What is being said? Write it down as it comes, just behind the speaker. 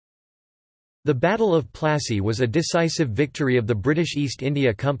The Battle of Plassey was a decisive victory of the British East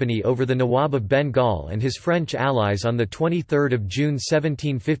India Company over the Nawab of Bengal and his French allies on 23 June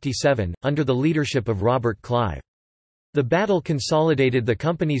 1757, under the leadership of Robert Clive. The battle consolidated the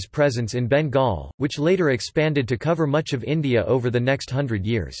company's presence in Bengal, which later expanded to cover much of India over the next 100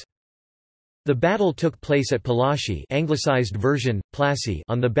 years. The battle took place at Plassey, anglicised version, Plassey,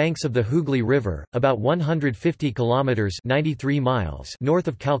 on the banks of the Hooghly River, about 150 kilometres (93 miles) north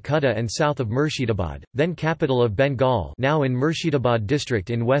of Calcutta and south of Murshidabad, then capital of Bengal, now in Murshidabad district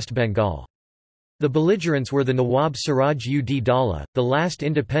in West Bengal. The belligerents were the Nawab Siraj-ud-Daulah, the last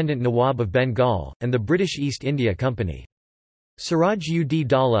independent Nawab of Bengal, and the British East India Company.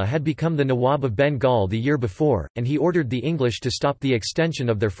 Siraj-ud-Daulah had become the Nawab of Bengal the year before, and he ordered the English to stop the extension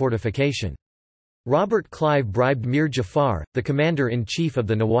of their fortification. Robert Clive bribed Mir Jafar, the commander-in-chief of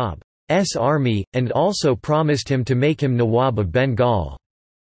the Nawab's army, and also promised him to make him Nawab of Bengal.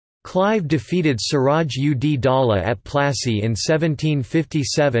 Clive defeated Siraj-ud-Daulah at Plassey in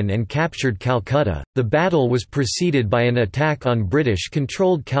 1757 and captured Calcutta. The battle was preceded by an attack on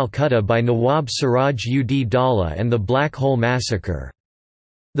British-controlled Calcutta by Nawab Siraj-ud-Daulah and the Black Hole Massacre.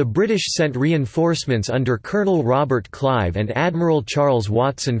 The British sent reinforcements under Colonel Robert Clive and Admiral Charles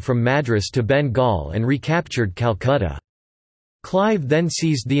Watson from Madras to Bengal and recaptured Calcutta. Clive then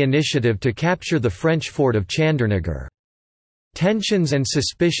seized the initiative to capture the French fort of Chandernagore. Tensions and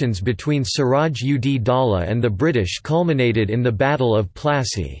suspicions between Siraj-ud-Daulah and the British culminated in the Battle of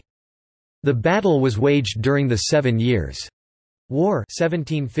Plassey. The battle was waged during the 7 Years' War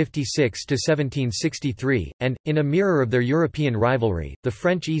 1756–1763, and, in a mirror of their European rivalry, the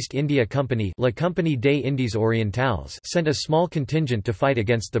French East India Company La Compagnie des Indes Orientales sent a small contingent to fight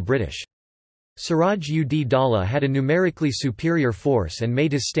against the British. Siraj-ud-Daulah had a numerically superior force and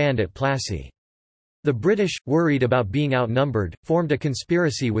made his stand at Plassey. The British, worried about being outnumbered, formed a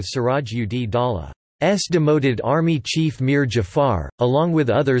conspiracy with Siraj-ud-Daulah's demoted army chief Mir Jafar, along with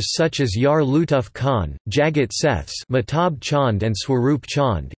others such as Yar Lutuf Khan, Jagat Seths, Mahtab Chand and Swarup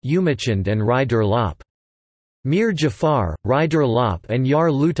Chand, Umachand and Rai Durlap. Mir Jafar, Rai Durlap and Yar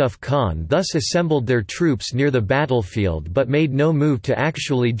Lutuf Khan thus assembled their troops near the battlefield but made no move to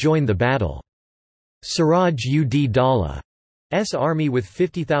actually join the battle. Siraj-ud-Daulah's army with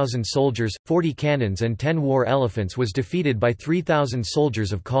 50,000 soldiers, 40 cannons and 10 war elephants was defeated by 3,000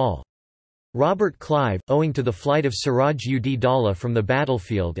 soldiers of Call. Robert Clive, owing to the flight of Siraj-ud-Daulah from the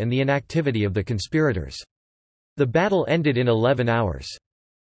battlefield and the inactivity of the conspirators. The battle ended in 11 hours.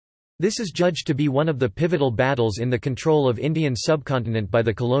 This is judged to be one of the pivotal battles in the control of Indian subcontinent by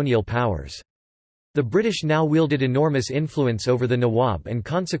the colonial powers. The British now wielded enormous influence over the Nawab and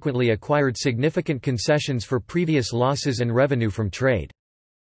consequently acquired significant concessions for previous losses and revenue from trade.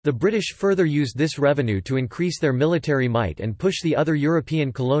 The British further used this revenue to increase their military might and push the other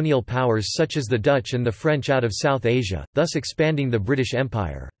European colonial powers such as the Dutch and the French out of South Asia, thus expanding the British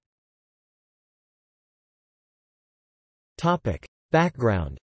Empire.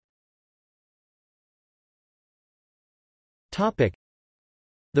 Background.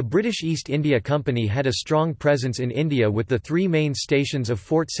 The British East India Company had a strong presence in India with the three main stations of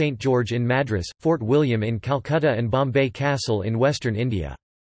Fort St George in Madras, Fort William in Calcutta and Bombay Castle in western India.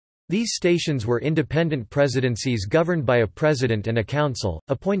 These stations were independent presidencies governed by a president and a council,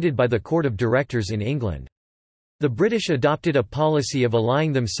 appointed by the Court of Directors in England. The British adopted a policy of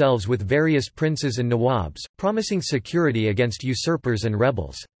allying themselves with various princes and nawabs, promising security against usurpers and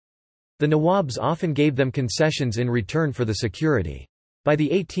rebels. The nawabs often gave them concessions in return for the security. By the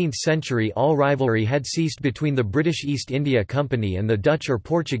 18th century all rivalry had ceased between the British East India Company and the Dutch or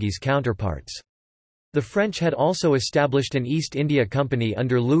Portuguese counterparts. The French had also established an East India Company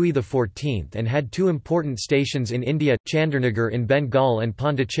under Louis XIV and had two important stations in India, Chandernagore in Bengal and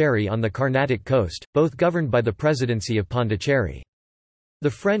Pondicherry on the Carnatic coast, both governed by the Presidency of Pondicherry. The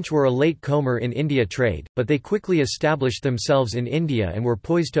French were a late comer in India trade, but they quickly established themselves in India and were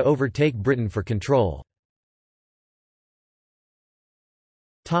poised to overtake Britain for control.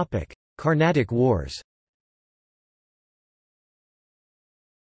 Carnatic Wars.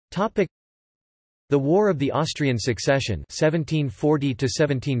 The War of the Austrian Succession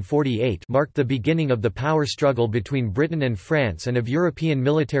 1740–1748 marked the beginning of the power struggle between Britain and France and of European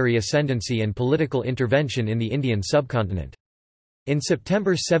military ascendancy and political intervention in the Indian subcontinent. In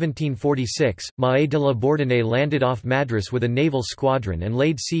September 1746, Mahé de la Bourdonnais landed off Madras with a naval squadron and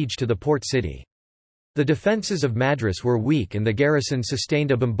laid siege to the port city. The defences of Madras were weak and the garrison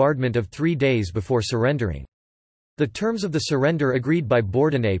sustained a bombardment of 3 days before surrendering. The terms of the surrender agreed by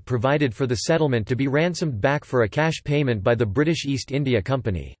Bourdonnais provided for the settlement to be ransomed back for a cash payment by the British East India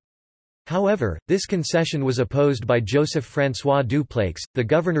Company. However, this concession was opposed by Joseph-François Dupleix, the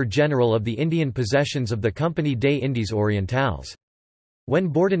Governor-General of the Indian possessions of the Compagnie des Indes Orientales. When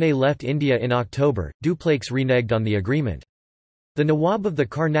Bourdonnais left India in October, Dupleix reneged on the agreement. The Nawab of the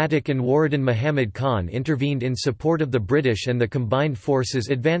Carnatic and Waradin Muhammad Khan intervened in support of the British, and the combined forces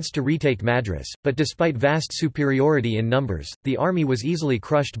advanced to retake Madras, but despite vast superiority in numbers, the army was easily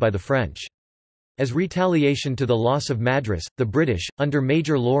crushed by the French. As retaliation to the loss of Madras, the British, under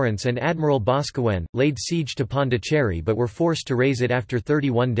Major Lawrence and Admiral Boscawen, laid siege to Pondicherry but were forced to raze it after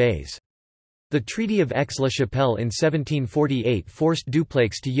 31 days. The Treaty of Aix-la-Chapelle in 1748 forced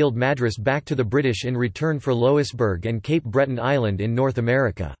Dupleix to yield Madras back to the British in return for Louisbourg and Cape Breton Island in North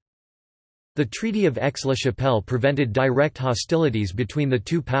America. The Treaty of Aix-la-Chapelle prevented direct hostilities between the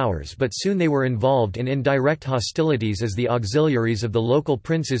two powers, but soon they were involved in indirect hostilities as the auxiliaries of the local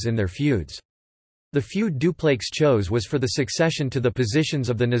princes in their feuds. The feud Dupleix chose was for the succession to the positions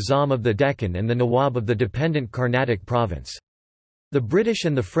of the Nizam of the Deccan and the Nawab of the dependent Carnatic province. The British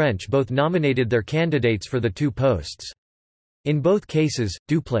and the French both nominated their candidates for the two posts. In both cases,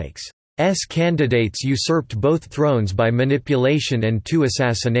 Dupleix's candidates usurped both thrones by manipulation and two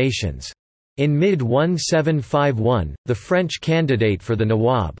assassinations. In mid-1751, the French candidate for the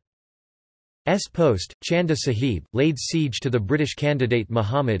Nawab's post, Chanda Sahib, laid siege to the British candidate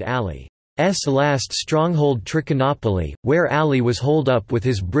Muhammad Ali's last stronghold Trichinopoly, where Ali was holed up with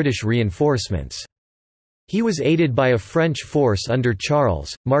his British reinforcements. He was aided by a French force under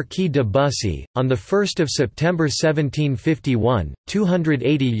Charles, Marquis de Bussy. On 1 September 1751,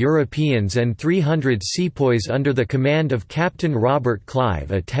 280 Europeans and 300 sepoys under the command of Captain Robert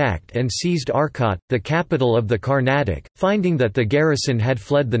Clive attacked and seized Arcot, the capital of the Carnatic, finding that the garrison had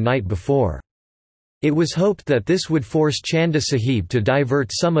fled the night before. It was hoped that this would force Chanda Sahib to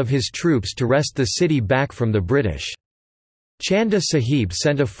divert some of his troops to wrest the city back from the British. Chanda Sahib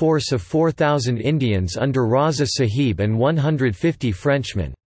sent a force of 4,000 Indians under Raza Sahib and 150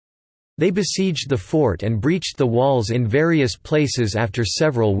 Frenchmen. They besieged the fort and breached the walls in various places after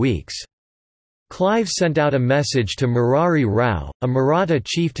several weeks. Clive sent out a message to Murari Rao, a Maratha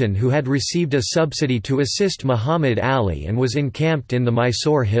chieftain who had received a subsidy to assist Muhammad Ali and was encamped in the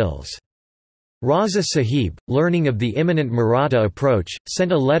Mysore hills. Raza Sahib, learning of the imminent Maratha approach,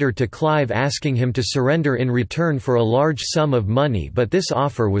 sent a letter to Clive asking him to surrender in return for a large sum of money, but this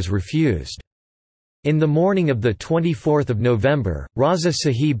offer was refused. In the morning of 24 November, Raza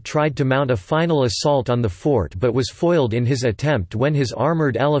Sahib tried to mount a final assault on the fort but was foiled in his attempt when his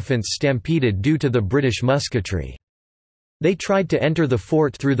armoured elephants stampeded due to the British musketry. They tried to enter the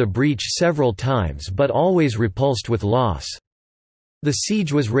fort through the breach several times but always repulsed with loss. The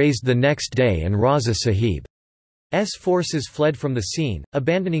siege was raised the next day and Raza Sahib's forces fled from the scene,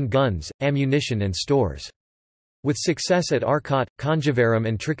 abandoning guns, ammunition and stores. With success at Arcot, Conjeveram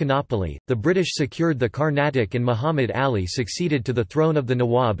and Trichinopoly, the British secured the Carnatic and Muhammad Ali succeeded to the throne of the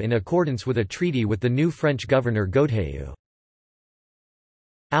Nawab in accordance with a treaty with the new French governor Godheu.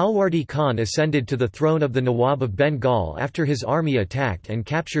 Alwardi Khan ascended to the throne of the Nawab of Bengal after his army attacked and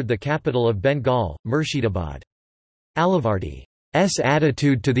captured the capital of Bengal, Murshidabad. Alwardi's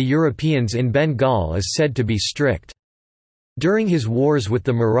attitude to the Europeans in Bengal is said to be strict. During his wars with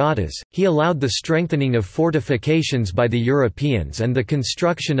the Marathas, he allowed the strengthening of fortifications by the Europeans and the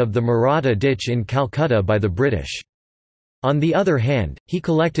construction of the Maratha ditch in Calcutta by the British. On the other hand, he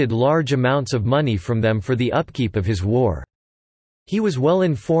collected large amounts of money from them for the upkeep of his war. He was well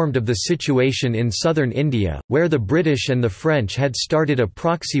informed of the situation in southern India, where the British and the French had started a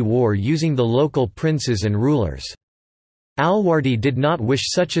proxy war using the local princes and rulers. Alwardi did not wish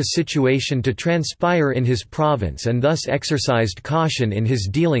such a situation to transpire in his province and thus exercised caution in his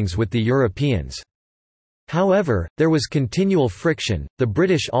dealings with the Europeans. However, there was continual friction. The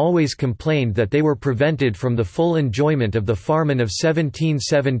British always complained that they were prevented from the full enjoyment of the Farman of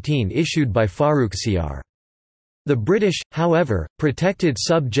 1717 issued by Farrukhsiyar. The British, however, protected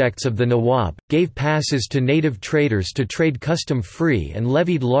subjects of the Nawab, gave passes to native traders to trade custom-free and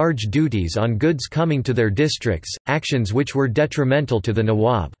levied large duties on goods coming to their districts, actions which were detrimental to the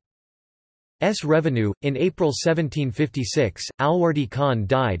Nawab's revenue. In April 1756, Alwardi Khan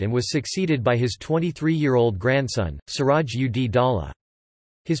died and was succeeded by his 23-year-old grandson, Siraj-ud-Daulah.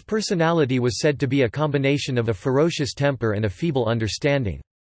 His personality was said to be a combination of a ferocious temper and a feeble understanding.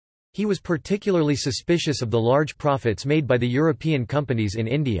 He was particularly suspicious of the large profits made by the European companies in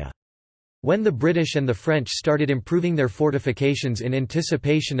India. When the British and the French started improving their fortifications in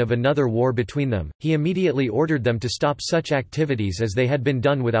anticipation of another war between them, he immediately ordered them to stop such activities as they had been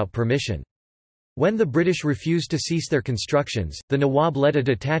done without permission. When the British refused to cease their constructions, the Nawab led a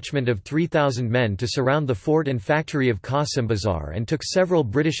detachment of 3,000 men to surround the fort and factory of Qasim Bazar and took several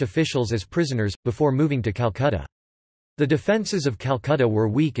British officials as prisoners, before moving to Calcutta. The defences of Calcutta were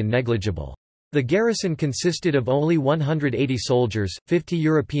weak and negligible. The garrison consisted of only 180 soldiers, 50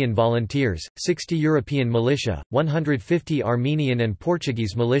 European volunteers, 60 European militia, 150 Armenian and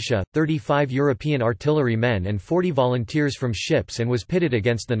Portuguese militia, 35 European artillery men and 40 volunteers from ships, and was pitted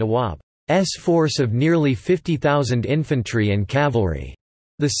against the Nawab's force of nearly 50,000 infantry and cavalry.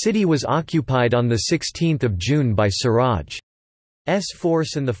 The city was occupied on 16 June by Siraj's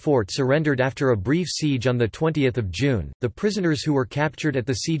force and the fort surrendered after a brief siege on 20 June. The prisoners who were captured at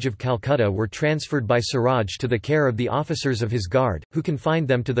the siege of Calcutta were transferred by Siraj to the care of the officers of his guard, who confined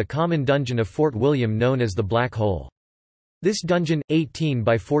them to the common dungeon of Fort William known as the Black Hole. This dungeon, 18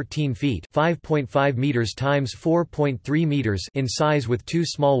 by 14 feet (5.5 meters x 4.3 meters) in size with two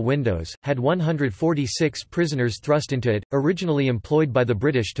small windows, had 146 prisoners thrust into it, originally employed by the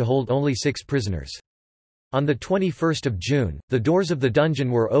British to hold only 6 prisoners. On 21 June, the doors of the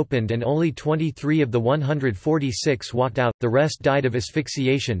dungeon were opened and only 23 of the 146 walked out, the rest died of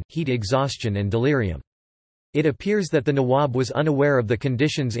asphyxiation, heat exhaustion and delirium. It appears that the Nawab was unaware of the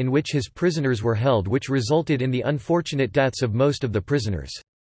conditions in which his prisoners were held, which resulted in the unfortunate deaths of most of the prisoners.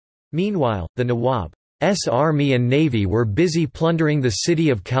 Meanwhile, the Nawab's army and navy were busy plundering the city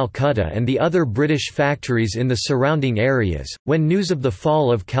of Calcutta and the other British factories in the surrounding areas. When news of the fall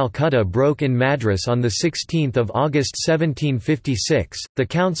of Calcutta broke in Madras on 16 August 1756, the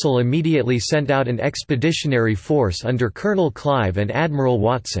Council immediately sent out an expeditionary force under Colonel Clive and Admiral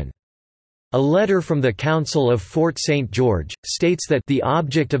Watson. A letter from the Council of Fort St. George, states that the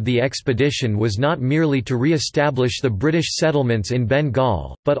object of the expedition was not merely to re-establish the British settlements in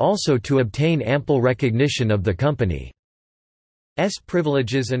Bengal, but also to obtain ample recognition of the company's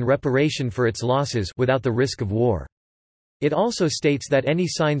privileges and reparation for its losses without the risk of war. It also states that any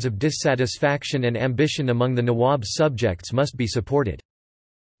signs of dissatisfaction and ambition among the Nawab's subjects must be supported.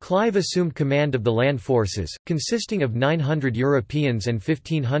 Clive assumed command of the land forces, consisting of 900 Europeans and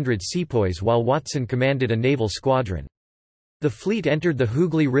 1,500 sepoys, while Watson commanded a naval squadron. The fleet entered the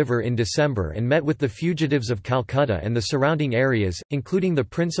Hooghly River in December and met with the fugitives of Calcutta and the surrounding areas, including the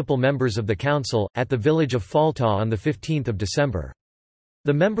principal members of the council, at the village of Falta on 15 December.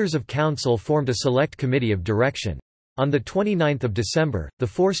 The members of council formed a select committee of direction. On 29 December, the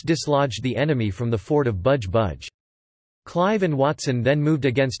force dislodged the enemy from the fort of Budge Budge. Clive and Watson then moved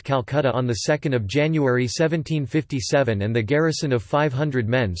against Calcutta on 2 January 1757 and the garrison of 500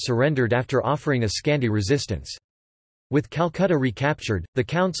 men surrendered after offering a scanty resistance. With Calcutta recaptured, the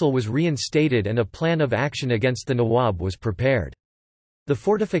council was reinstated and a plan of action against the Nawab was prepared. The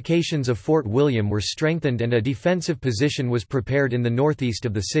fortifications of Fort William were strengthened and a defensive position was prepared in the northeast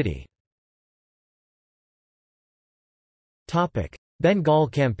of the city. Bengal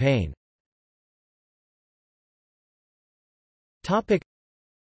campaign.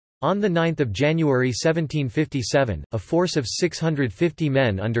 On 9 January 1757, a force of 650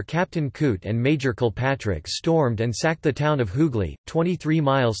 men under Captain Coote and Major Kilpatrick stormed and sacked the town of Hooghly, 23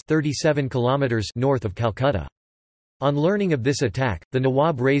 miles 37 kilometers north of Calcutta. On learning of this attack, the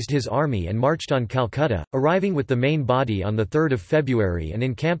Nawab raised his army and marched on Calcutta, arriving with the main body on 3 February and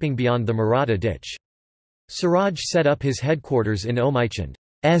encamping beyond the Maratha ditch. Siraj set up his headquarters in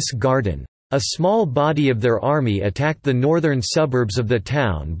Omaichund's garden. A small body of their army attacked the northern suburbs of the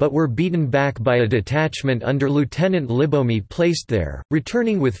town but were beaten back by a detachment under Lieutenant Libomi placed there.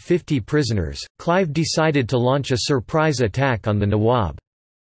 Returning with 50 prisoners, Clive decided to launch a surprise attack on the Nawab's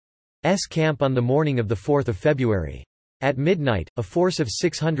camp on the morning of 4 February. At midnight, a force of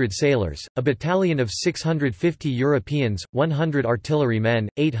 600 sailors, a battalion of 650 Europeans, 100 artillerymen,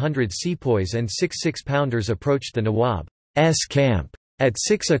 800 sepoys and 6 6-pounders approached the Nawab's camp. At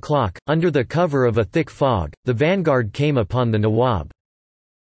 6 o'clock, under the cover of a thick fog, the vanguard came upon the Nawab's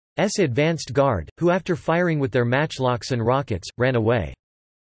advanced guard, who after firing with their matchlocks and rockets, ran away.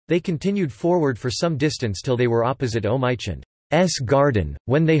 They continued forward for some distance till they were opposite Omaichund's garden,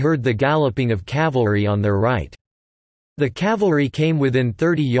 when they heard the galloping of cavalry on their right. The cavalry came within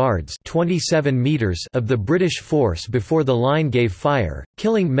 30 yards 27 meters of the British force before the line gave fire,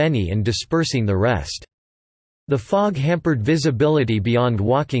 killing many and dispersing the rest. The fog hampered visibility beyond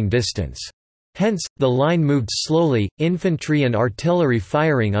walking distance. Hence, the line moved slowly, infantry and artillery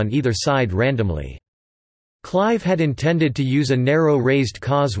firing on either side randomly. Clive had intended to use a narrow raised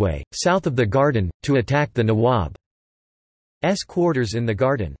causeway, south of the garden, to attack the Nawab's quarters in the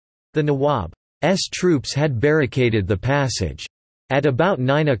garden. The Nawab's troops had barricaded the passage. At about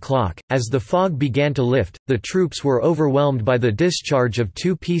 9 o'clock, as the fog began to lift, the troops were overwhelmed by the discharge of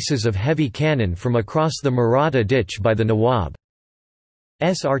 2 pieces of heavy cannon from across the Maratha ditch by the Nawab's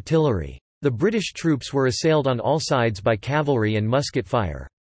artillery. The British troops were assailed on all sides by cavalry and musket fire.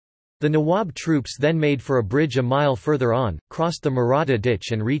 The Nawab troops then made for a bridge a mile further on, crossed the Maratha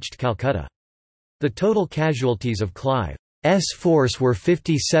ditch and reached Calcutta. The total casualties of Clive's force were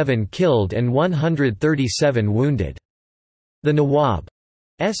 57 killed and 137 wounded. The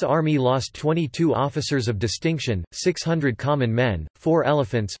Nawab's army lost 22 officers of distinction, 600 common men, 4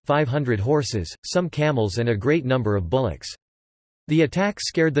 elephants, 500 horses, some camels and a great number of bullocks. The attack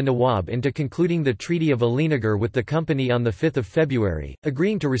scared the Nawab into concluding the Treaty of Alinagar with the company on 5 February,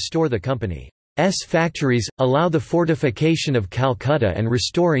 agreeing to restore the company's factories, allow the fortification of Calcutta and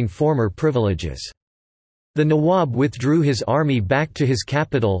restoring former privileges. The Nawab withdrew his army back to his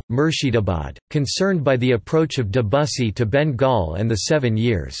capital, Murshidabad, concerned by the approach of Debussy to Bengal and the 7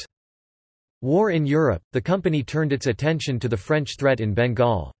 Years' War in Europe. The company turned its attention to the French threat in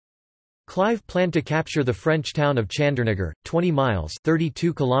Bengal. Clive planned to capture the French town of Chandernagor, 20 miles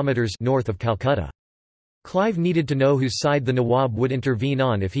 (32 kilometers) north of Calcutta. Clive needed to know whose side the Nawab would intervene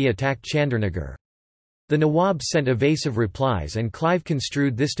on if he attacked Chandernagor. The Nawab sent evasive replies and Clive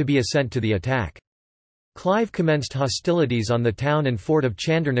construed this to be assent to the attack. Clive commenced hostilities on the town and fort of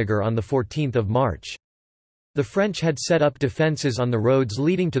Chandernagor on 14 March. The French had set up defences on the roads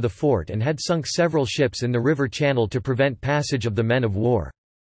leading to the fort and had sunk several ships in the river channel to prevent passage of the men of war.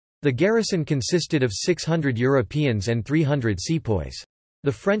 The garrison consisted of 600 Europeans and 300 sepoys.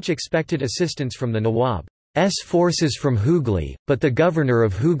 The French expected assistance from the Nawab's forces from Hooghly, but the governor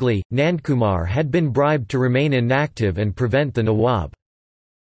of Hooghly, Nandkumar, had been bribed to remain inactive and prevent the Nawab's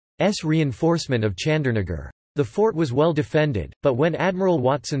reinforcement of Chandernagor. The fort was well defended, but when Admiral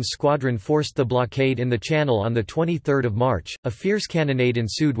Watson's squadron forced the blockade in the channel on 23 March, a fierce cannonade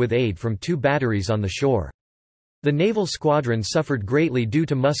ensued with aid from 2 batteries on the shore. The naval squadron suffered greatly due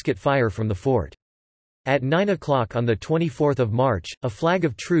to musket fire from the fort. At 9 o'clock on 24 March, a flag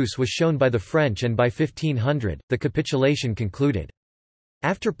of truce was shown by the French and by 1500, the capitulation concluded.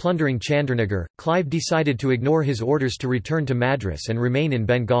 After plundering Chandernagor, Clive decided to ignore his orders to return to Madras and remain in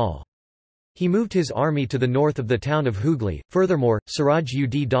Bengal. He moved his army to the north of the town of Hooghly. Furthermore, Siraj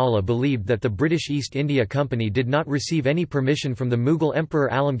ud Daulah believed that the British East India Company did not receive any permission from the Mughal Emperor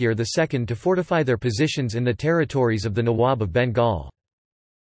Alamgir II to fortify their positions in the territories of the Nawab of Bengal.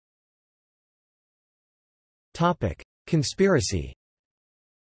 Conspiracy.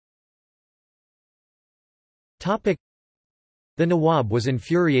 The Nawab was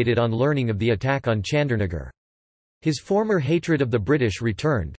infuriated on learning of the attack on Chandernagor. His former hatred of the British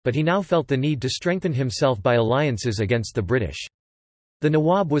returned, but he now felt the need to strengthen himself by alliances against the British. The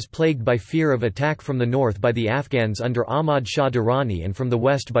Nawab was plagued by fear of attack from the north by the Afghans under Ahmad Shah Durrani and from the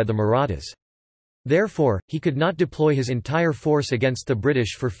west by the Marathas. Therefore, he could not deploy his entire force against the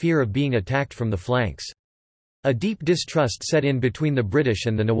British for fear of being attacked from the flanks. A deep distrust set in between the British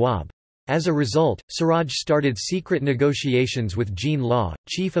and the Nawab. As a result, Siraj started secret negotiations with Jean Law,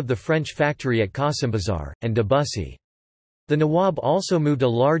 chief of the French factory at Qasimbazar, and Debussy. The Nawab also moved a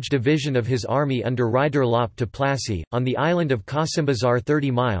large division of his army under Ryder Lop to Plassey, on the island of Qasimbazar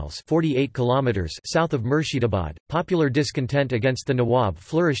 30 miles 48 kilometers south of Murshidabad. Popular discontent against the Nawab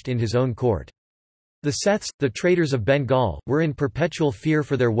flourished in his own court. The Seths, the traders of Bengal, were in perpetual fear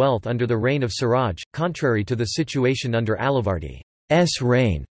for their wealth under the reign of Siraj, contrary to the situation under Alivardi's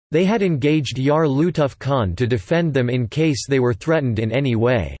reign. They had engaged Yar Lutuf Khan to defend them in case they were threatened in any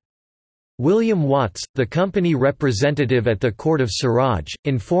way. William Watts, the company representative at the court of Siraj,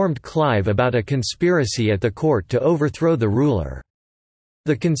 informed Clive about a conspiracy at the court to overthrow the ruler.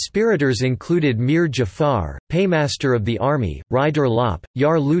 The conspirators included Mir Jafar, paymaster of the army, Ryder Lop,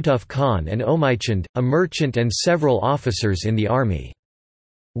 Yar Lutuf Khan and Omaichand, a merchant and several officers in the army.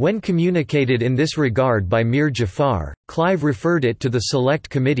 When communicated in this regard by Mir Jafar, Clive referred it to the Select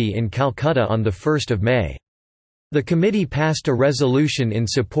Committee in Calcutta on 1 May. The committee passed a resolution in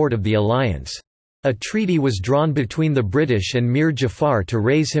support of the alliance. A treaty was drawn between the British and Mir Jafar to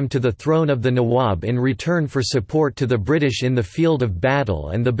raise him to the throne of the Nawab in return for support to the British in the field of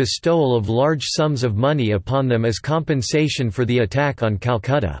battle and the bestowal of large sums of money upon them as compensation for the attack on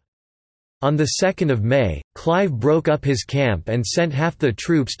Calcutta. On 2 May, Clive broke up his camp and sent half the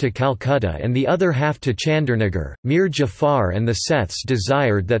troops to Calcutta and the other half to Chandernagor. Mir Jafar and the Seths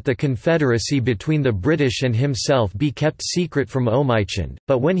desired that the confederacy between the British and himself be kept secret from Omaichand,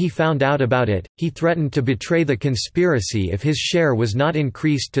 but when he found out about it, he threatened to betray the conspiracy if his share was not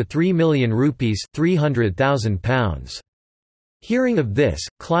increased to 3 million rupees £300,000. Hearing of this,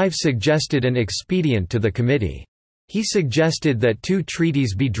 Clive suggested an expedient to the committee. He suggested that two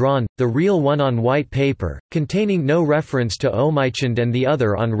treaties be drawn, the real one on white paper, containing no reference to Omichund's, and the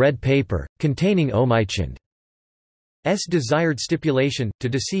other on red paper, containing Omichund's desired stipulation, to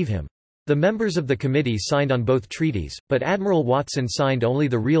deceive him. The members of the committee signed on both treaties, but Admiral Watson signed only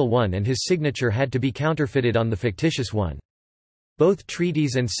the real one and his signature had to be counterfeited on the fictitious one. Both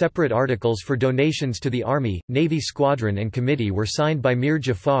treaties and separate articles for donations to the Army, Navy Squadron and Committee were signed by Mir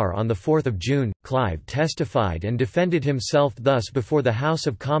Jafar on 4 June. Clive testified and defended himself thus before the House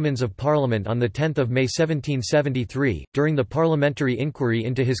of Commons of Parliament on 10 May 1773, during the parliamentary inquiry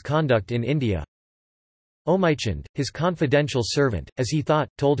into his conduct in India. Omichund, his confidential servant, as he thought,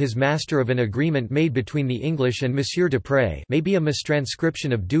 told his master of an agreement made between the English and Monsieur de Pré, may be a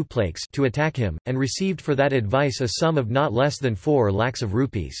mistranscription of Dupleix, to attack him, and received for that advice a sum of not less than 4 lakhs of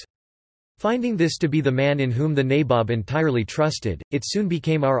rupees. Finding this to be the man in whom the Nabob entirely trusted, it soon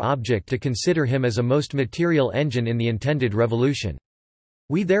became our object to consider him as a most material engine in the intended revolution.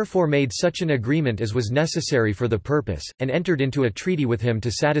 We therefore made such an agreement as was necessary for the purpose, and entered into a treaty with him to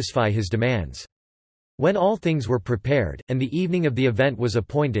satisfy his demands. When all things were prepared, and the evening of the event was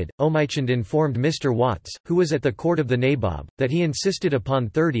appointed, Omichund informed Mr. Watts, who was at the court of the Nabob, that he insisted upon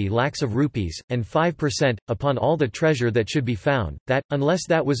 30 lakhs of rupees, and 5%, upon all the treasure that should be found, that, unless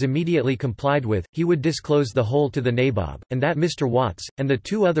that was immediately complied with, he would disclose the whole to the Nabob, and that Mr. Watts, and the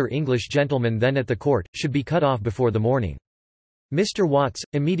 2 other English gentlemen then at the court, should be cut off before the morning. Mr. Watts,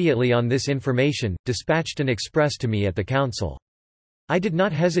 immediately on this information, dispatched an express to me at the council. I did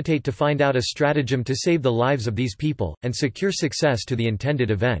not hesitate to find out a stratagem to save the lives of these people, and secure success to the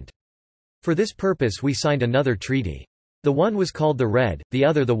intended event. For this purpose we signed another treaty. The one was called the Red, the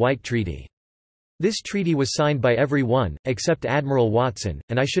other the White Treaty. This treaty was signed by every one, except Admiral Watson,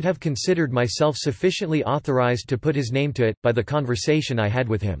 and I should have considered myself sufficiently authorized to put his name to it, by the conversation I had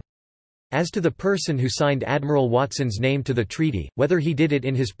with him. As to the person who signed Admiral Watson's name to the treaty, whether he did it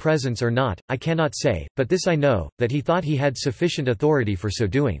in his presence or not, I cannot say, but this I know, that he thought he had sufficient authority for so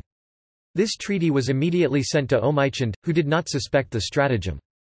doing. This treaty was immediately sent to Omichund, who did not suspect the stratagem.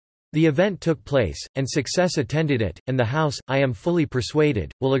 The event took place, and success attended it, and the House, I am fully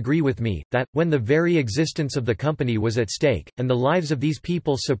persuaded, will agree with me, that, when the very existence of the company was at stake, and the lives of these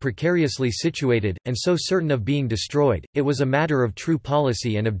people so precariously situated, and so certain of being destroyed, it was a matter of true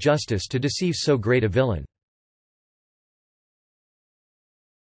policy and of justice to deceive so great a villain.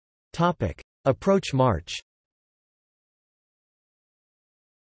 Approach march.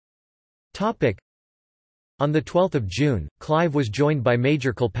 On 12 June, Clive was joined by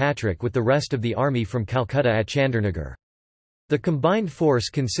Major Kilpatrick with the rest of the army from Calcutta at Chandernagore. The combined force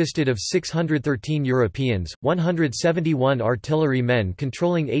consisted of 613 Europeans, 171 artillery men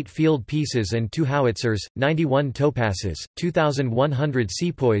controlling 8 field pieces and 2 howitzers, 91 topasses, 2,100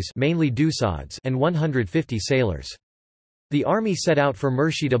 sepoys mainly Dusauds, and 150 sailors. The army set out for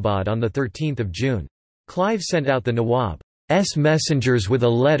Murshidabad on 13 June. Clive sent out the Nawab's messengers with a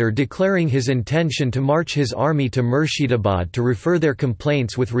letter declaring his intention to march his army to Murshidabad to refer their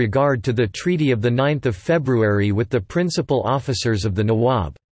complaints with regard to the treaty of 9 February with the principal officers of the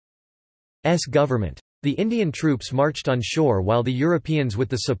Nawab's government. The Indian troops marched on shore while the Europeans with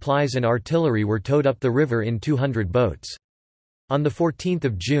the supplies and artillery were towed up the river in 200 boats. On 14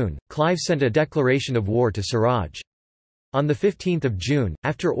 June, Clive sent a declaration of war to Siraj. On 15 June,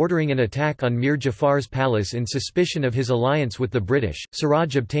 after ordering an attack on Mir Jafar's palace in suspicion of his alliance with the British,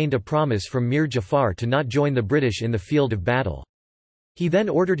 Siraj obtained a promise from Mir Jafar to not join the British in the field of battle. He then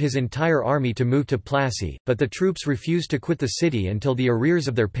ordered his entire army to move to Plassey, but the troops refused to quit the city until the arrears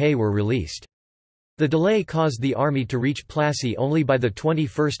of their pay were released. The delay caused the army to reach Plassey only by 21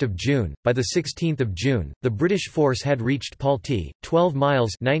 June. By 16 June, the British force had reached Palti, 12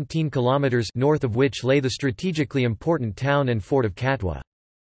 miles 19 kilometers north of which lay the strategically important town and fort of Katwa.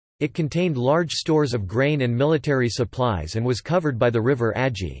 It contained large stores of grain and military supplies and was covered by the river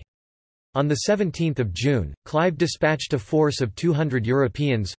Aji. On 17 June, Clive dispatched a force of 200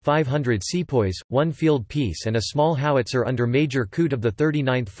 Europeans, 500 sepoys, 1 field piece and a small howitzer under Major Coote of the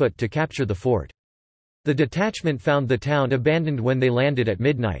 39th Foot to capture the fort. The detachment found the town abandoned when they landed at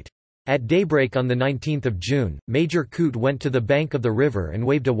midnight. At daybreak on 19 June, Major Coote went to the bank of the river and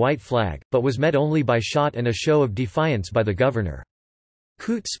waved a white flag, but was met only by shot and a show of defiance by the governor.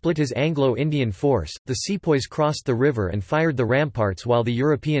 Coote split his Anglo-Indian force, the sepoys crossed the river and fired the ramparts while the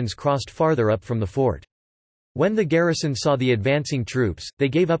Europeans crossed farther up from the fort. When the garrison saw the advancing troops, they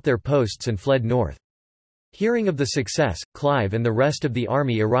gave up their posts and fled north. Hearing of the success, Clive and the rest of the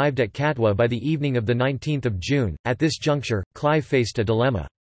army arrived at Katwa by the evening of 19 June. At this juncture, Clive faced a dilemma.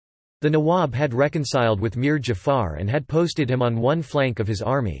 The Nawab had reconciled with Mir Jafar and had posted him on one flank of his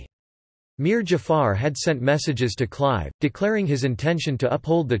army. Mir Jafar had sent messages to Clive, declaring his intention to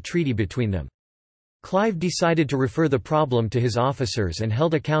uphold the treaty between them. Clive decided to refer the problem to his officers and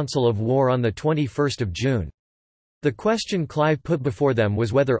held a council of war on 21 June. The question Clive put before them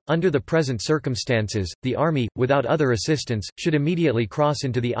was whether, under the present circumstances, the army, without other assistance, should immediately cross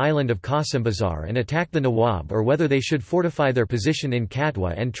into the island of Qasimbazar and attack the Nawab, or whether they should fortify their position in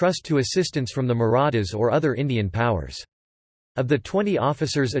Katwa and trust to assistance from the Marathas or other Indian powers. Of the 20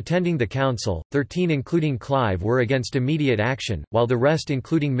 officers attending the council, 13 including Clive were against immediate action, while the rest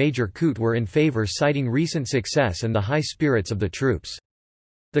including Major Coote were in favour, citing recent success and the high spirits of the troops.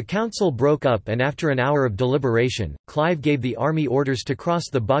 The council broke up and after an hour of deliberation, Clive gave the army orders to cross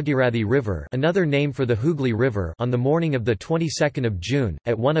the Bhagirathi River, another name for the Hooghly River, on the morning of the 22nd of June.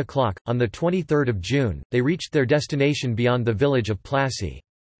 At 1 o'clock, on the 23rd of June, they reached their destination beyond the village of Plassey.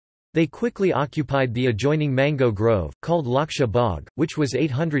 They quickly occupied the adjoining mango grove, called Laksha Bagh, which was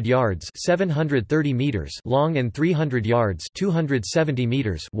 800 yards 730 meters long and 300 yards 270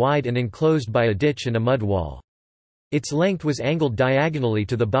 meters wide and enclosed by a ditch and a mud wall. Its length was angled diagonally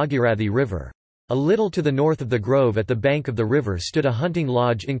to the Bhagirathi River. A little to the north of the grove at the bank of the river stood a hunting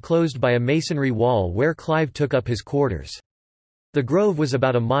lodge enclosed by a masonry wall where Clive took up his quarters. The grove was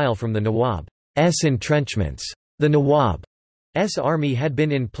about a mile from the Nawab's entrenchments. The Nawab's army had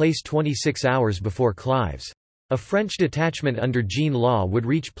been in place 26 hours before Clive's. A French detachment under Jean Law would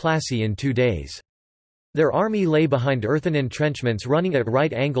reach Plassey in 2 days. Their army lay behind earthen entrenchments running at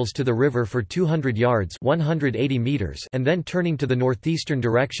right angles to the river for 200 yards 180 meters and then turning to the northeastern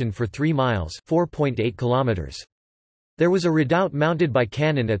direction for 3 miles 4.8 kilometers. There was a redoubt mounted by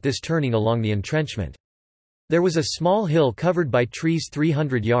cannon at this turning along the entrenchment. There was a small hill covered by trees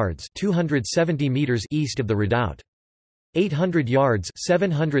 300 yards 270 meters east of the redoubt. 800 yards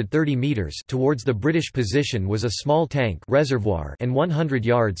 730 meters towards the British position was a small tank reservoir and 100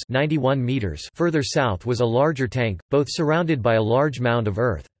 yards 91 meters further south was a larger tank, both surrounded by a large mound of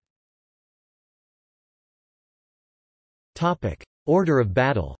earth. Order of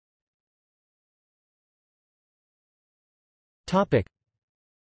battle.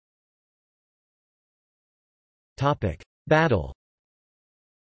 Battle.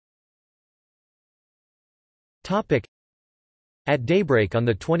 At daybreak on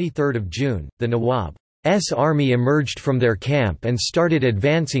 23 June, the Nawab's army emerged from their camp and started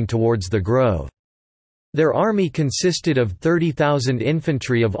advancing towards the grove. Their army consisted of 30,000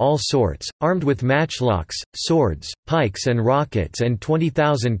 infantry of all sorts, armed with matchlocks, swords, pikes and rockets, and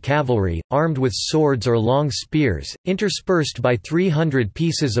 20,000 cavalry, armed with swords or long spears, interspersed by 300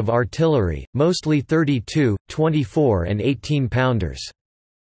 pieces of artillery, mostly 32, 24 and 18-pounders.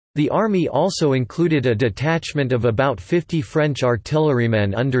 The army also included a detachment of about 50 French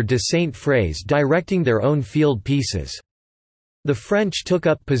artillerymen under de Saint-Fraise directing their own field pieces. The French took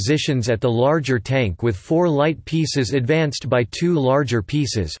up positions at the larger tank with 4 light pieces advanced by 2 larger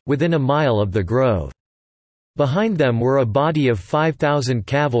pieces, within a mile of the grove. Behind them were a body of 5,000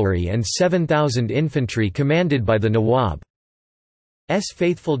 cavalry and 7,000 infantry commanded by the Nawab's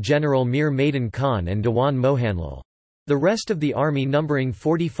faithful general Mir Maidan Khan and Dewan Mohanlal. The rest of the army numbering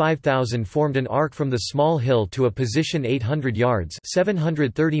 45,000 formed an arc from the small hill to a position 800 yards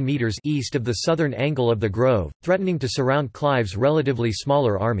 730 meters east of the southern angle of the grove, threatening to surround Clive's relatively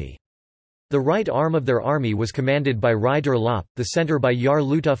smaller army. The right arm of their army was commanded by Ryder Lop, the centre by Yar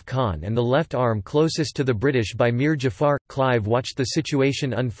Lutuf Khan and the left arm closest to the British by Mir Jafar. Clive watched the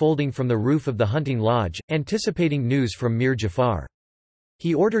situation unfolding from the roof of the hunting lodge, anticipating news from Mir Jafar.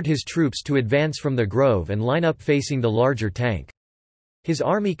 He ordered his troops to advance from the grove and line up facing the larger tank. His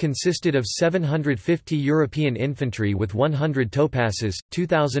army consisted of 750 European infantry with 100 topasses,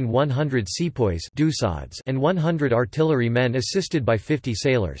 2,100 sepoys and 100 artillery men assisted by 50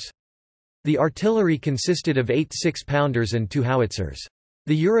 sailors. The artillery consisted of 8 6-pounders and 2 howitzers.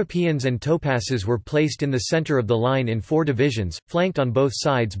 The Europeans and topasses were placed in the centre of the line in 4 divisions, flanked on both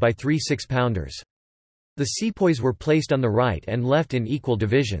sides by 3 6-pounders. The sepoys were placed on the right and left in equal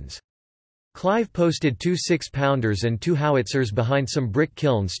divisions. Clive posted 2 6-pounders and 2 howitzers behind some brick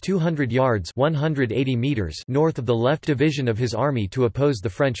kilns 200 yards 180 meters north of the left division of his army to oppose the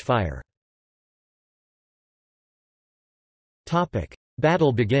French fire.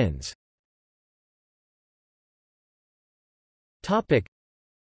 Battle begins.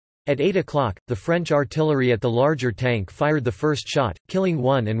 At 8 o'clock, the French artillery at the larger tank fired the first shot, killing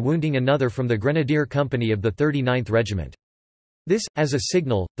one and wounding another from the Grenadier Company of the 39th Regiment. This, as a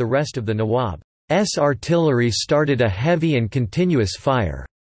signal, the rest of the Nawab's artillery started a heavy and continuous fire.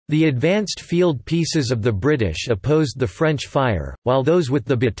 The advanced field pieces of the British opposed the French fire, while those with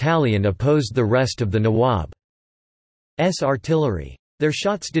the battalion opposed the rest of the Nawab's artillery. Their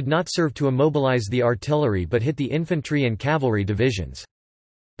shots did not serve to immobilize the artillery but hit the infantry and cavalry divisions.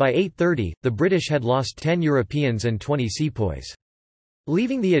 By 8:30, the British had lost 10 Europeans and 20 sepoys.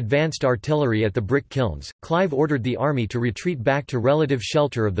 Leaving the advanced artillery at the brick kilns, Clive ordered the army to retreat back to relative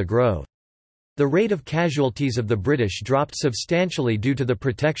shelter of the grove. The rate of casualties of the British dropped substantially due to the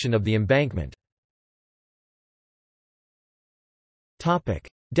protection of the embankment.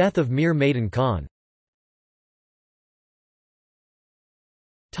 Death of Mir Maidan Khan.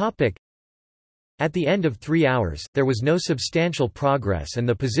 At the end of 3 hours, there was no substantial progress and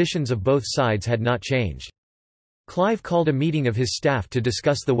the positions of both sides had not changed. Clive called a meeting of his staff to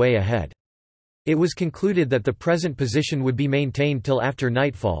discuss the way ahead. It was concluded that the present position would be maintained till after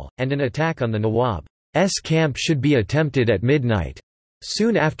nightfall, and an attack on the Nawab's camp should be attempted at midnight.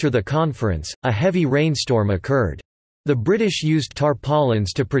 Soon after the conference, a heavy rainstorm occurred. The British used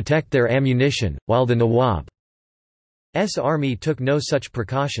tarpaulins to protect their ammunition, while the Nawab's army took no such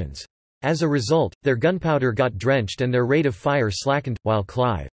precautions. As a result, their gunpowder got drenched and their rate of fire slackened, while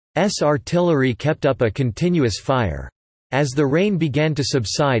Clive's artillery kept up a continuous fire. As the rain began to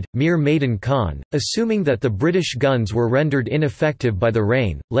subside, Mir Maidan Khan, assuming that the British guns were rendered ineffective by the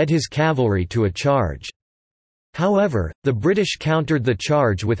rain, led his cavalry to a charge. However, the British countered the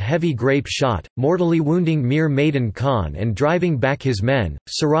charge with heavy grape shot, mortally wounding Mir Maidan Khan and driving back his men.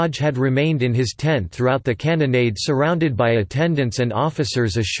 Siraj had remained in his tent throughout the cannonade, surrounded by attendants and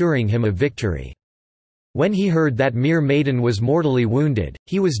officers assuring him of victory. When he heard that Mir Maidan was mortally wounded,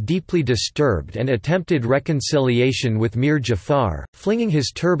 he was deeply disturbed and attempted reconciliation with Mir Jafar, flinging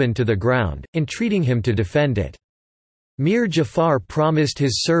his turban to the ground, entreating him to defend it. Mir Jafar promised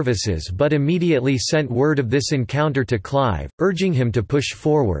his services but immediately sent word of this encounter to Clive, urging him to push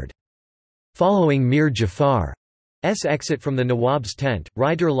forward. Following Mir Jafar's exit from the Nawab's tent,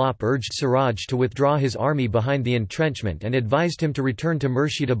 Ryder Lop urged Siraj to withdraw his army behind the entrenchment and advised him to return to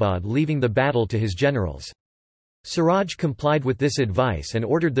Murshidabad, leaving the battle to his generals. Siraj complied with this advice and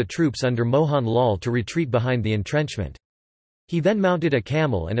ordered the troops under Mohan Lal to retreat behind the entrenchment. He then mounted a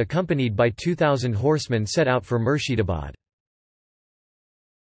camel and accompanied by 2,000 horsemen set out for Murshidabad.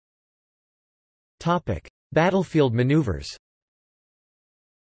 Battlefield maneuvers.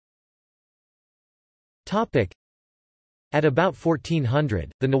 At about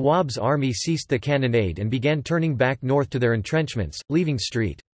 1400, the Nawab's army ceased the cannonade and began turning back north to their entrenchments, leaving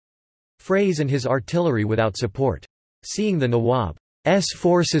St. Fraise and his artillery without support. Seeing the Nawab's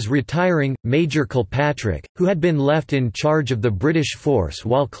forces retiring, Major Kilpatrick, who had been left in charge of the British force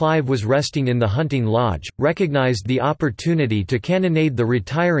while Clive was resting in the hunting lodge, recognised the opportunity to cannonade the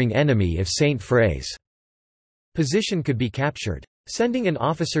retiring enemy if St. Fraise's position could be captured. Sending an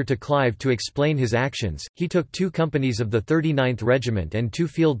officer to Clive to explain his actions, he took 2 companies of the 39th Regiment and 2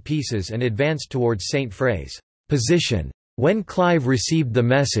 field pieces and advanced towards St. Fraise's position. When Clive received the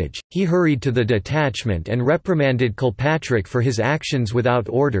message, he hurried to the detachment and reprimanded Kilpatrick for his actions without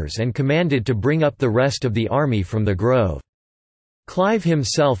orders and commanded to bring up the rest of the army from the grove. Clive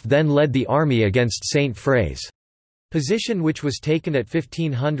himself then led the army against St. Fraise's position, which was taken at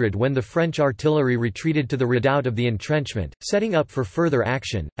 1500 when the French artillery retreated to the redoubt of the entrenchment, setting up for further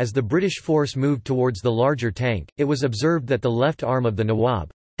action. As the British force moved towards the larger tank, it was observed that the left arm of the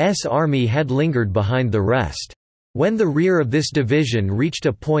Nawab's army had lingered behind the rest. When the rear of this division reached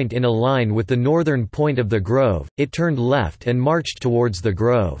a point in a line with the northern point of the grove, it turned left and marched towards the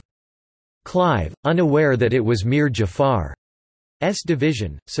grove. Clive, unaware that it was Mir Jafar's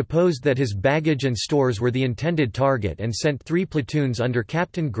division, supposed that his baggage and stores were the intended target and sent 3 platoons under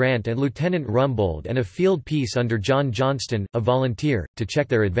Captain Grant and Lieutenant Rumbold and a field piece under John Johnston, a volunteer, to check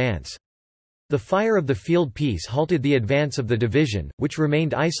their advance. The fire of the field piece halted the advance of the division, which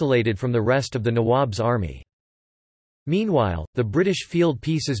remained isolated from the rest of the Nawab's army. Meanwhile, the British field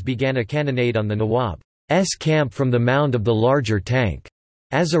pieces began a cannonade on the Nawab's camp from the mound of the larger tank.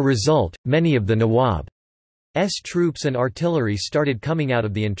 As a result, many of the Nawab's troops and artillery started coming out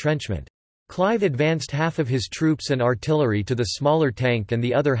of the entrenchment. Clive advanced half of his troops and artillery to the smaller tank and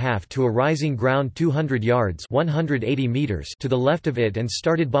the other half to a rising ground 200 yards (180 meters) to the left of it and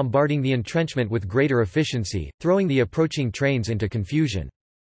started bombarding the entrenchment with greater efficiency, throwing the approaching trains into confusion.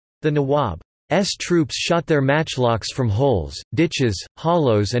 The Nawab's troops shot their matchlocks from holes, ditches,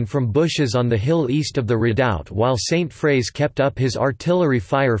 hollows and from bushes on the hill east of the redoubt, while St. Fraise kept up his artillery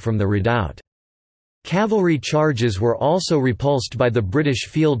fire from the redoubt. Cavalry charges were also repulsed by the British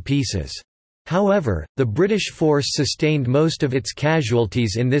field pieces. However, the British force sustained most of its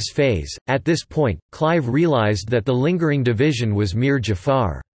casualties in this phase. At this point, Clive realised that the lingering division was Mir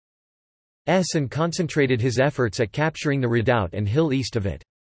Jafar's and concentrated his efforts at capturing the redoubt and hill east of it.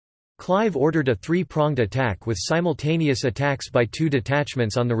 Clive ordered a three-pronged attack with simultaneous attacks by two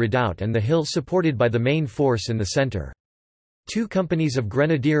detachments on the redoubt and the hill supported by the main force in the centre. Two companies of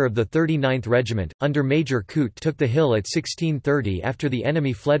Grenadier of the 39th Regiment, under Major Coote, took the hill at 16:30 after the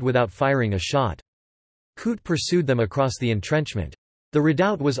enemy fled without firing a shot. Coote pursued them across the entrenchment. The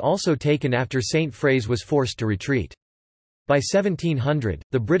redoubt was also taken after St. Fraise was forced to retreat. By 1700,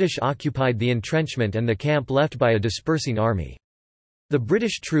 the British occupied the entrenchment and the camp left by a dispersing army. The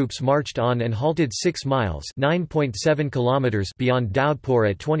British troops marched on and halted 6 miles (9.7 kilometers) beyond Daudpur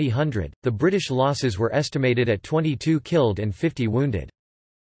at 2000. The British losses were estimated at 22 killed and 50 wounded.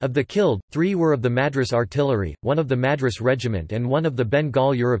 Of the killed, 3 were of the Madras Artillery, 1 of the Madras Regiment and 1 of the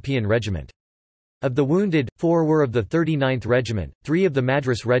Bengal European Regiment. Of the wounded, 4 were of the 39th Regiment, 3 of the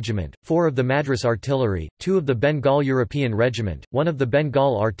Madras Regiment, 4 of the Madras Artillery, 2 of the Bengal European Regiment, 1 of the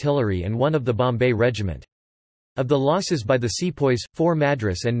Bengal Artillery and 1 of the Bombay Regiment. Of the losses by the sepoys, 4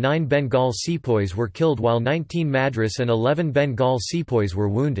 Madras and 9 Bengal sepoys were killed while 19 Madras and 11 Bengal sepoys were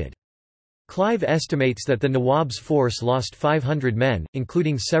wounded. Clive estimates that the Nawab's force lost 500 men,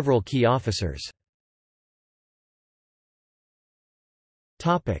 including several key officers.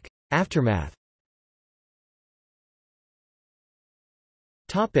 Aftermath.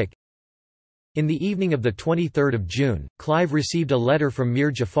 In the evening of 23 June, Clive received a letter from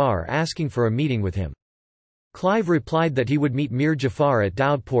Mir Jafar asking for a meeting with him. Clive replied that he would meet Mir Jafar at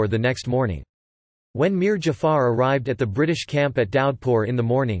Daudpur the next morning. When Mir Jafar arrived at the British camp at Daudpur in the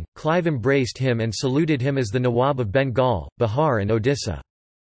morning, Clive embraced him and saluted him as the Nawab of Bengal, Bihar and Odisha.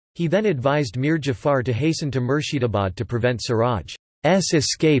 He then advised Mir Jafar to hasten to Murshidabad to prevent Siraj's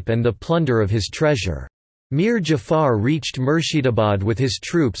escape and the plunder of his treasure. Mir Jafar reached Murshidabad with his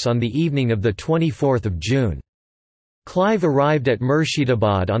troops on the evening of 24 June. Clive arrived at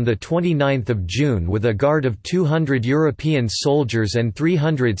Murshidabad on 29 June with a guard of 200 European soldiers and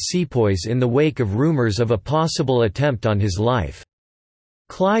 300 sepoys in the wake of rumours of a possible attempt on his life.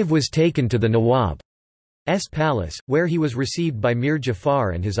 Clive was taken to the Nawab's palace, where he was received by Mir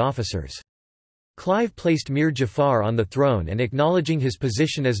Jafar and his officers. Clive placed Mir Jafar on the throne and, acknowledging his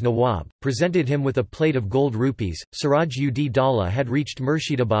position as Nawab, presented him with a plate of gold rupees. Siraj-ud-Daulah had reached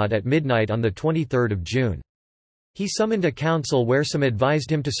Murshidabad at midnight on 23 June. He summoned a council where some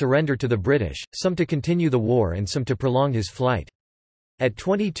advised him to surrender to the British, some to continue the war and some to prolong his flight. At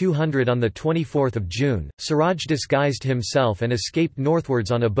 2200 on 24 June, Siraj disguised himself and escaped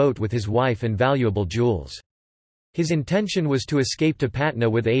northwards on a boat with his wife and valuable jewels. His intention was to escape to Patna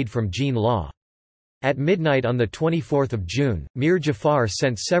with aid from Jean Law. At midnight on 24 June, Mir Jafar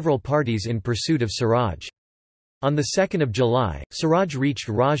sent several parties in pursuit of Siraj. On 2 July, Siraj reached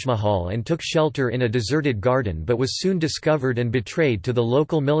Rajmahal and took shelter in a deserted garden but was soon discovered and betrayed to the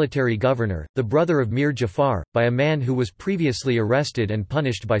local military governor, the brother of Mir Jafar, by a man who was previously arrested and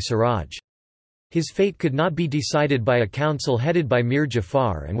punished by Siraj. His fate could not be decided by a council headed by Mir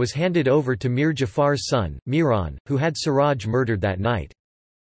Jafar and was handed over to Mir Jafar's son, Miran, who had Siraj murdered that night.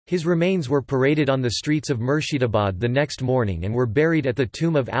 His remains were paraded on the streets of Murshidabad the next morning and were buried at the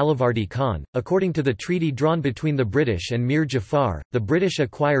tomb of Alivardi Khan. According to the treaty drawn between the British and Mir Jafar, the British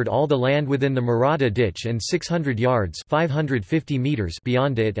acquired all the land within the Maratha ditch and 600 yards (550 meters)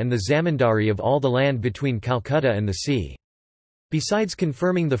 beyond it and the zamindari of all the land between Calcutta and the sea. Besides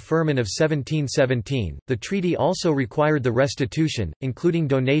confirming the Firman of 1717, the treaty also required the restitution, including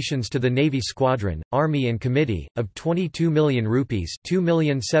donations to the Navy Squadron, Army and Committee, of 22 million rupees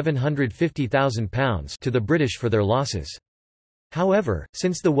 £2,750,000 to the British for their losses. However,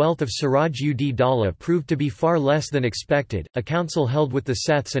 since the wealth of Siraj-ud-Daulah proved to be far less than expected, a council held with the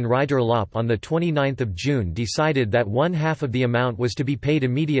Seths and Rider Lop on 29 June decided that one half of the amount was to be paid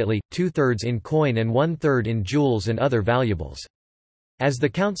immediately, 2/3 in coin and 1/3 in jewels and other valuables. As the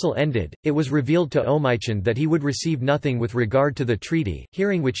council ended, it was revealed to Omaichand that he would receive nothing with regard to the treaty,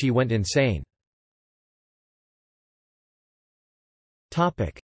 hearing which he went insane.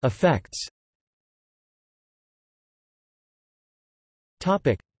 Effects.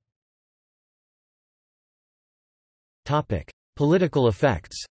 Political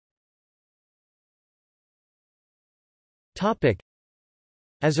effects.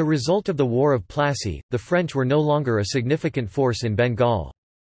 As a result of the War of Plassey, the French were no longer a significant force in Bengal.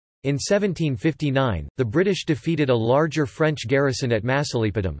 In 1759, the British defeated a larger French garrison at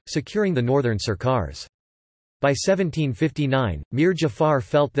Masulipatam, securing the northern Sirkars. By 1759, Mir Jafar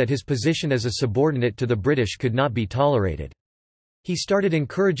felt that his position as a subordinate to the British could not be tolerated. He started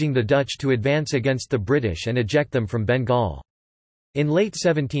encouraging the Dutch to advance against the British and eject them from Bengal. In late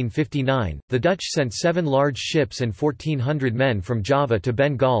 1759, the Dutch sent 7 large ships and 1,400 men from Java to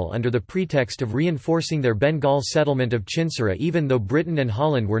Bengal under the pretext of reinforcing their Bengal settlement of Chinsara, even though Britain and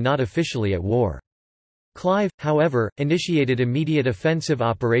Holland were not officially at war. Clive, however, initiated immediate offensive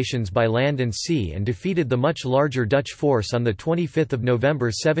operations by land and sea and defeated the much larger Dutch force on 25 November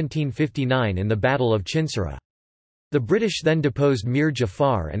 1759 in the Battle of Chinsara. The British then deposed Mir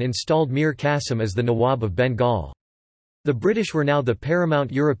Jafar and installed Mir Qasim as the Nawab of Bengal. The British were now the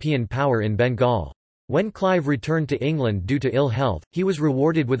paramount European power in Bengal. When Clive returned to England due to ill health, he was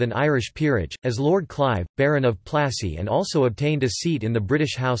rewarded with an Irish peerage, as Lord Clive, Baron of Plassey, and also obtained a seat in the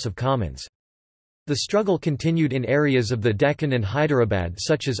British House of Commons. The struggle continued in areas of the Deccan and Hyderabad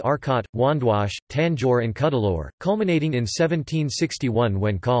such as Arcot, Wandwash, Tanjore and Cuddalore, culminating in 1761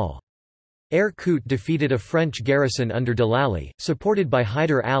 when Call. Air Koot defeated a French garrison under Delali, supported by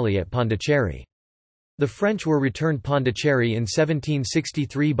Hyder Ali at Pondicherry. The French were returned Pondicherry in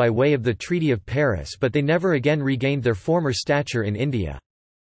 1763 by way of the Treaty of Paris, but they never again regained their former stature in India.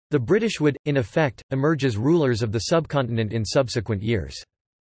 The British would, in effect, emerge as rulers of the subcontinent in subsequent years.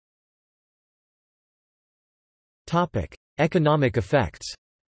 Economic effects.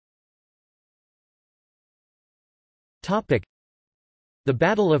 The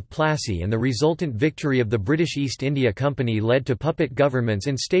Battle of Plassey and the resultant victory of the British East India Company led to puppet governments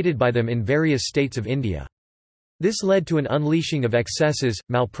instated by them in various states of India. This led to an unleashing of excesses,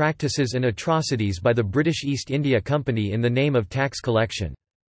 malpractices and atrocities by the British East India Company in the name of tax collection.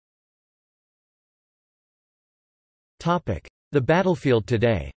 The battlefield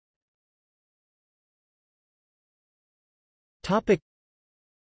today.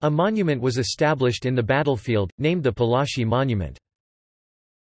 A monument was established in the battlefield, named the Plassey Monument.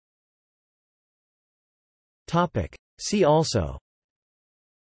 See also: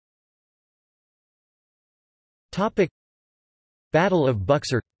 Battle of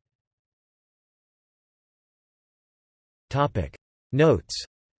Buxar. Notes.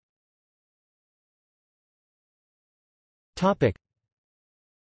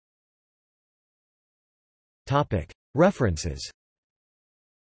 References.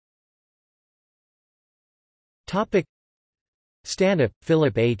 Stanhope,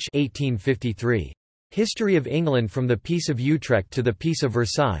 Philip H. 1853. History of England from the Peace of Utrecht to the Peace of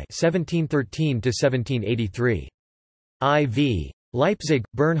Versailles 1713–1783. I.V. Leipzig,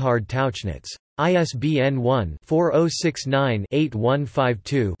 Bernhard Tauchnitz. ISBN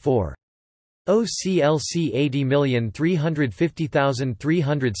 1-4069-8152-4. OCLC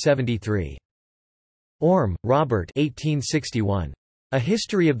 80350373. Orme, Robert 1861. A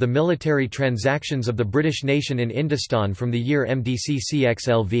History of the Military Transactions of the British Nation in Indostan from the year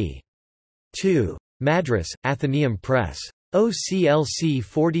MDCCXLV. 2. Madras, Athenaeum Press. OCLC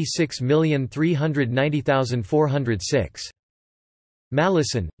 46390406.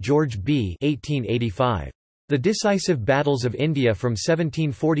 Mallison, George B. 1885. The Decisive Battles of India from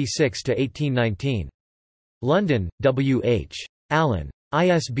 1746 to 1819. London, W. H. Allen.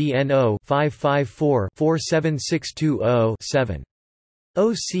 ISBN 0-554-47620-7.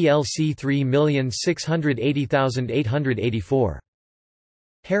 OCLC 3680884.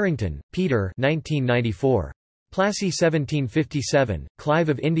 Harrington, Peter 1994. Plassey 1757, Clive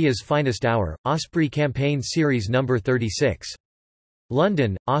of India's Finest Hour, Osprey Campaign Series No. 36.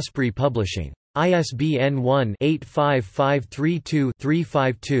 London, Osprey Publishing. ISBN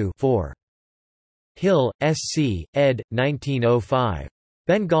 1-85532-352-4. Hill, S. C., ed. 1905.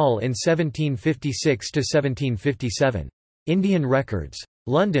 Bengal in 1756–1757. Indian Records.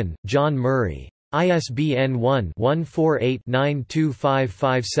 London, John Murray. ISBN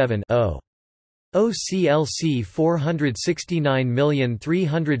 1-148-92557-0. OCLC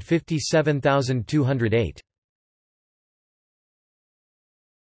 469357208.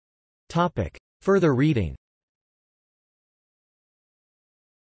 Further reading.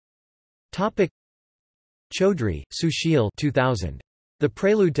 Chaudhry, Sushil 2000. The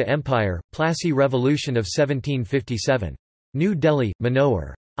Prelude to Empire, Plassey Revolution of 1757. New Delhi,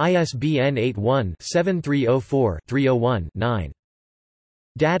 Manohar. ISBN 81-7304-301-9.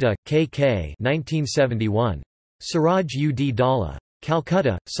 Datta, K. K. 1971. Siraj U. D. Dhalla.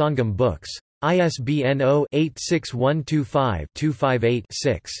 Calcutta, Sangam Books. ISBN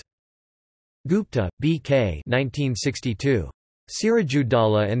 0-86125-258-6. Gupta, B. K. 1962.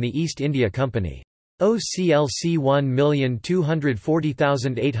 Sirajuddaulah and the East India Company. OCLC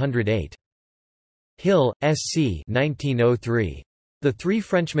 1240808. Hill, S. C. 1903. The Three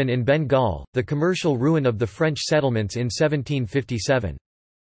Frenchmen in Bengal, The Commercial Ruin of the French Settlements in 1757.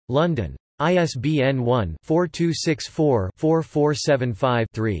 London. ISBN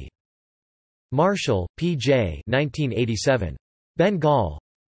 1-4264-4475-3. Marshall, P. J. 1987. Bengal.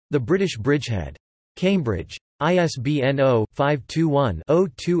 The British Bridgehead. Cambridge. ISBN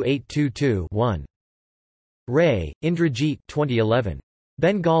 0-521-02822-1. Ray, Indrajit 2011.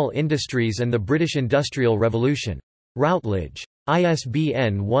 Bengal Industries and the British Industrial Revolution. Routledge.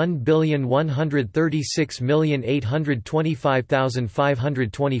 ISBN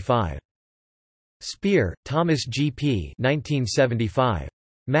 9136825525. Spear, Thomas G. P. 1975.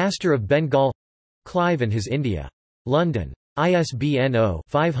 Master of Bengal. Clive and His India. London. ISBN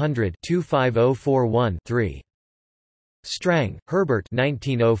 0-500-25041-3. Strang, Herbert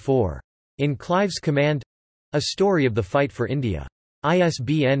 1904. In Clive's Command. A Story of the Fight for India.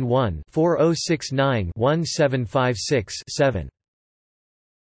 ISBN 1-4069-1756-7.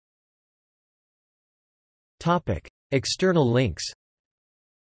 External links.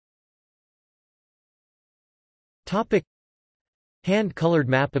 Hand-colored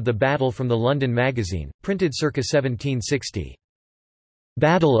map of the battle from the London Magazine, printed circa 1760.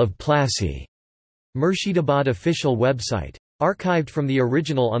 Battle of Plassey. Murshidabad official website. Archived from the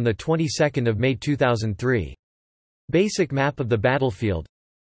original on the 22nd of May 2003. Basic map of the battlefield.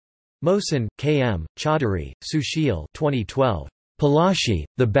 Mohsen, K.M., Chaudhary, Sushil 2012. Plassey,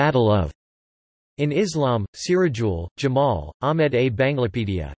 the Battle of. In Islam, Sirajul, Jamal, Ahmed A.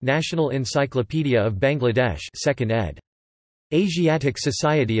 Banglapedia, National Encyclopedia of Bangladesh 2nd ed. Asiatic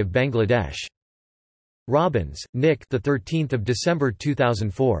Society of Bangladesh. Robbins, Nick. The 13th of December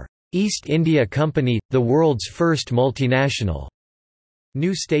 2004. East India Company, the world's first multinational.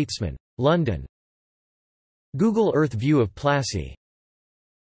 New Statesman. London. Google Earth view of Plassey.